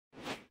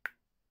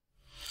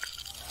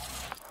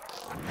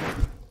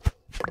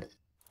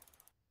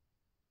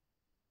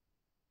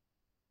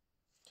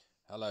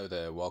Hello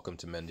there, welcome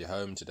to Mend Your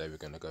Home. Today we're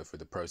going to go through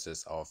the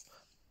process of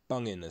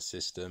bunging a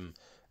system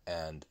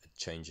and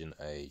changing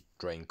a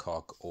drain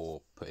cock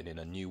or putting in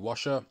a new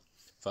washer.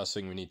 First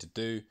thing we need to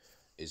do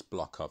is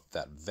block up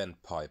that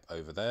vent pipe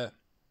over there.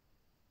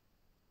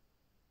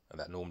 And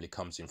that normally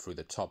comes in through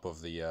the top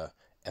of the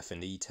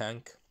F&E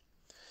tank.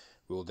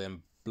 We'll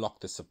then block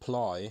the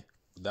supply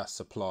that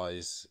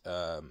supplies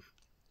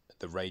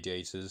the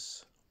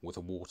radiators with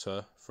the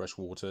water, fresh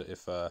water,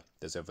 if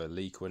there's ever a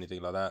leak or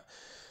anything like that.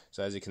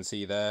 So as you can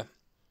see there,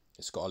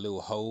 it's got a little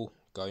hole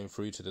going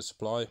through to the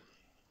supply.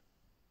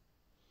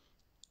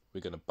 We're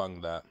going to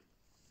bung that.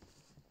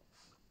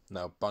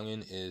 Now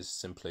bunging is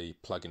simply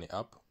plugging it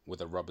up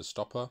with a rubber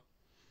stopper.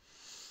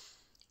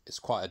 It's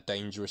quite a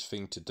dangerous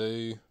thing to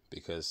do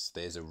because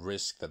there's a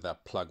risk that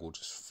that plug will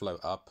just float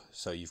up.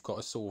 So you've got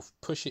to sort of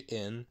push it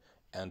in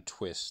and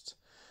twist.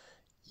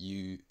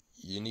 You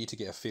need to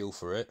get a feel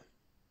for it.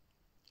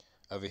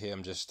 Over here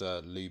I'm just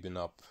lubing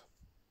up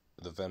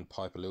the vent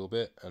pipe a little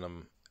bit, and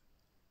I'm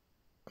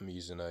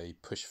using a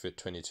push fit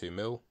 22mm.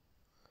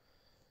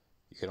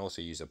 You can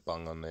also use a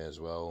bung on there as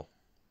well.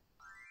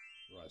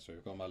 Right, so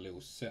we've got my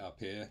little setup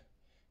here.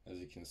 As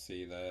you can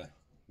see there,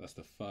 that's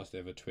the first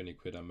ever 20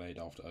 quid I made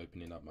after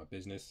opening up my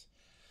business.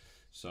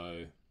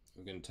 So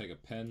we're going to take a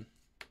pen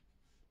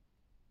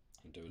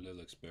and do a little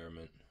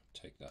experiment,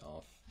 take that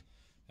off,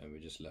 and we're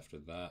just left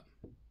with that.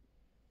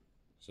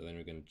 So then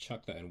we're going to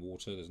chuck that in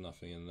water, there's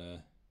nothing in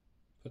there.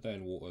 Put that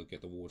in water,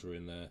 get the water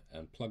in there,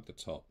 and plug the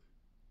top.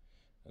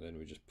 And then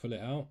we just pull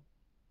it out,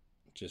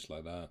 just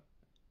like that.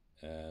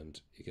 And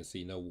you can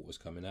see no water's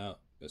coming out.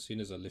 But as soon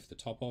as I lift the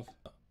top off,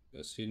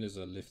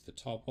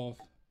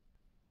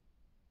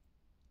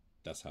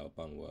 that's how a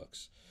bung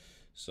works.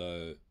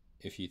 So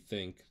if you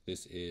think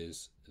this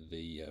is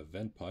the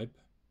vent pipe,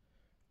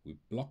 we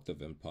block the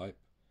vent pipe,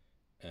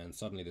 and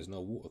suddenly there's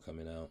no water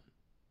coming out.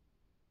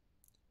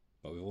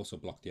 But we've also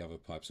blocked the other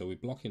pipe. So we're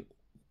blocking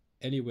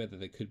anywhere that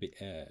there could be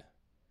air,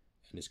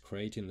 and it's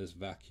creating this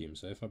vacuum.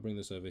 So if I bring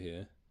this over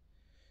here,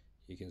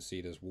 you can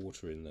see there's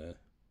water in there.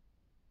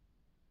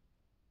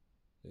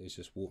 There's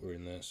just water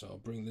in there. So I'll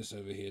bring this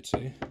over here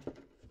too.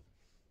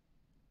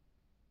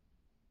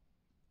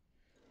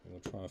 And we'll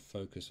try and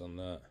focus on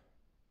that.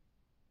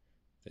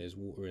 There's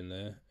water in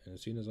there, and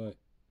as soon as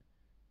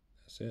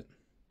that's it,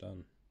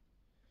 done.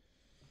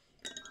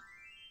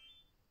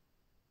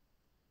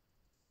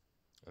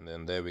 And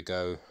then there we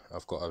go.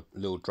 I've got a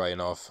little drain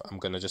off. I'm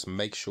going to just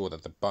make sure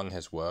that the bung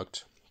has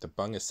worked. The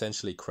bung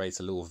essentially creates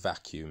a little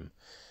vacuum.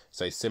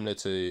 So it's similar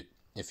to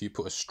if you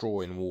put a straw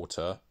in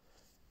water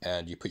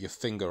and you put your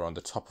finger on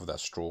the top of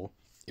that straw,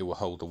 it will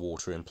hold the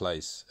water in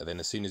place. And then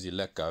as soon as you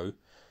let go,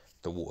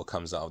 the water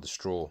comes out of the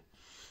straw.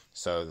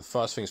 So the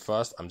first things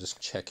first, I'm just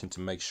checking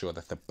to make sure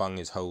that the bung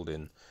is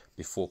holding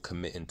before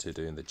committing to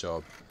doing the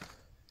job.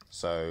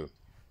 So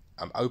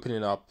I'm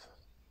opening up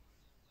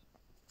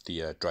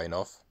the drain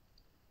off.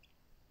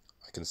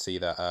 I can see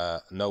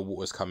that no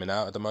water's coming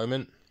out at the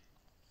moment,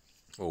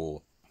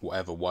 or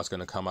whatever was going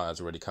to come out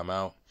has already come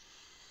out,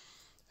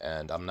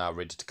 and I'm now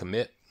ready to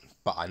commit.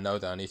 But I know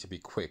that I need to be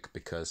quick,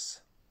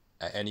 because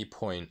at any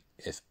point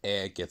if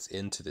air gets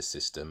into the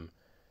system,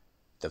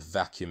 the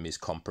vacuum is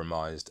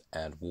compromised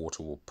and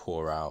water will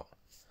pour out.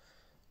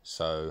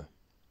 So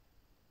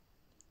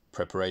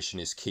preparation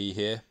is key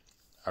here.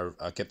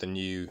 I get the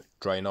new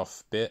drain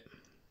off bit,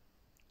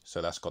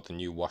 so that's got the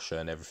new washer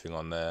and everything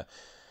on there,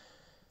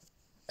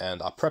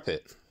 and I prep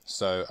it.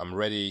 So I'm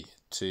ready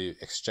to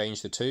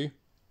exchange the two.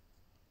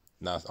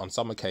 Now on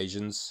some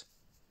occasions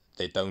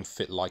they don't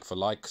fit like for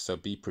like, so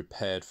be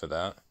prepared for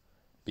that.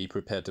 Be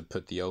prepared to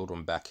put the old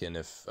one back in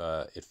if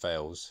it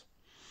fails.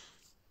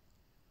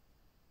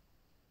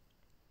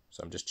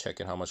 So I'm just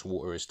checking how much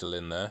water is still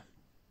in there,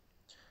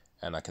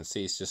 and I can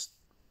see it's just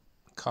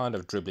kind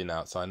of dribbling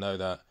out. So I know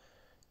that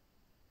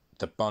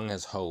the bung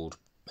has held,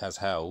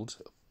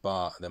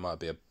 but there might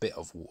be a bit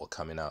of water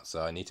coming out.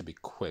 So I need to be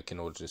quick in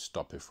order to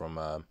stop it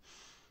from,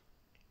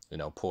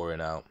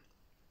 pouring out.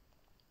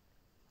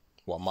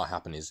 What might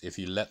happen is if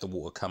you let the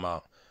water come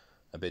out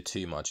a bit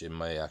too much, it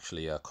may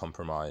actually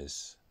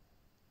compromise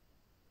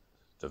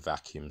the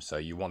vacuum. So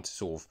you want to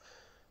sort of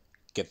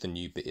get the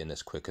new bit in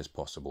as quick as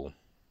possible.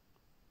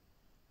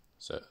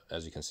 So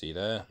as you can see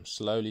there, I'm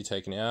slowly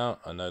taking it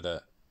out. I know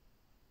that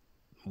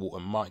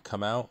water might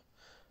come out,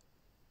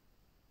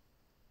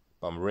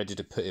 but I'm ready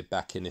to put it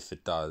back in if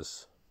it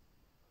does.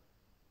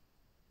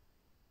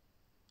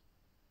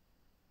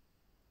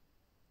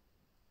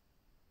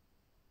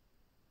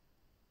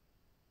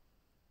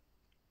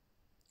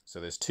 So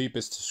there's two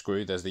bits to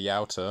screw. There's the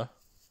outer,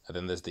 and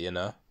then there's the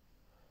inner.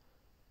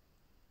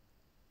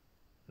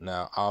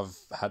 Now I've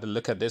had a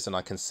look at this, and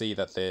I can see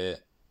that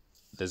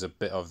there's a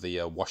bit of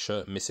the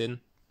washer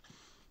missing.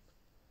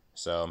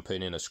 So I'm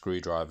putting in a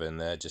screwdriver in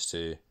there just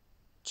to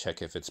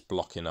check if it's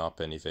blocking up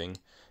anything,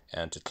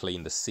 and to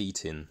clean the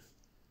seating.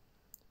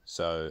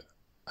 So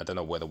I don't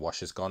know where the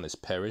washer's gone, it's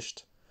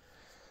perished.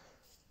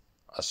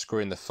 I screw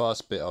in the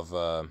first bit of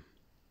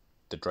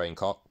the drain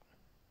cock,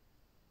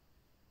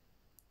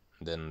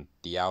 then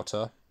the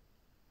outer,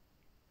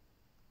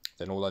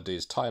 Then all I do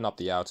is tighten up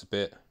the outer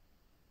bit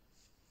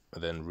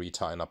and then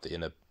re-tighten up the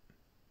inner.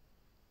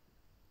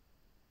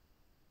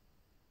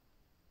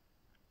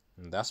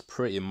 And that's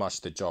pretty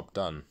much the job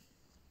done.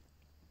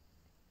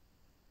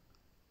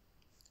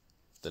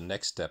 The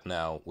next step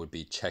now would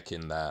be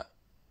checking that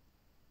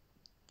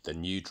the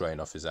new drain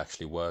off is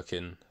actually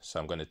working.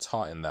 So I'm going to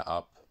tighten that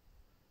up.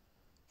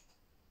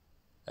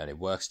 And it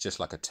works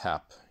just like a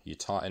tap. You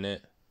tighten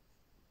it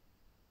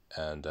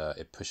and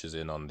it pushes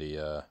in on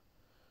the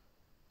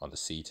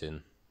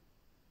seating.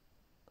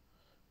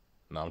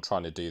 Now I'm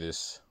trying to do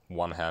this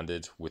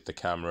one-handed with the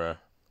camera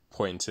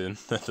pointing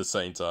at the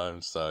same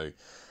time. So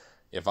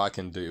if I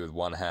can do it with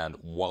one hand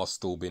while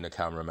still being a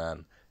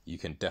cameraman, you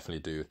can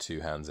definitely do it with two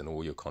hands and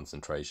all your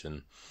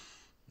concentration.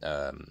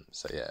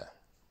 So yeah,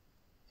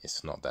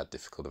 it's not that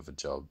difficult of a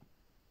job.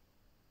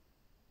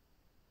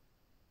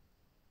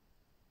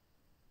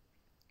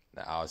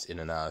 Now I was in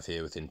and out of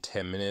here within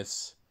 10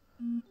 minutes.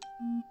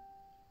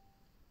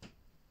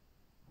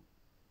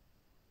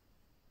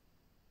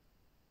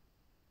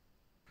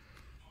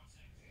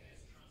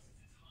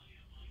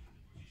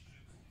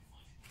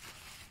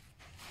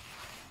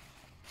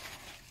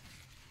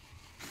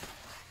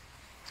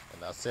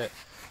 And that's it.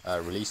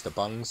 Release the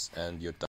bungs and you're done.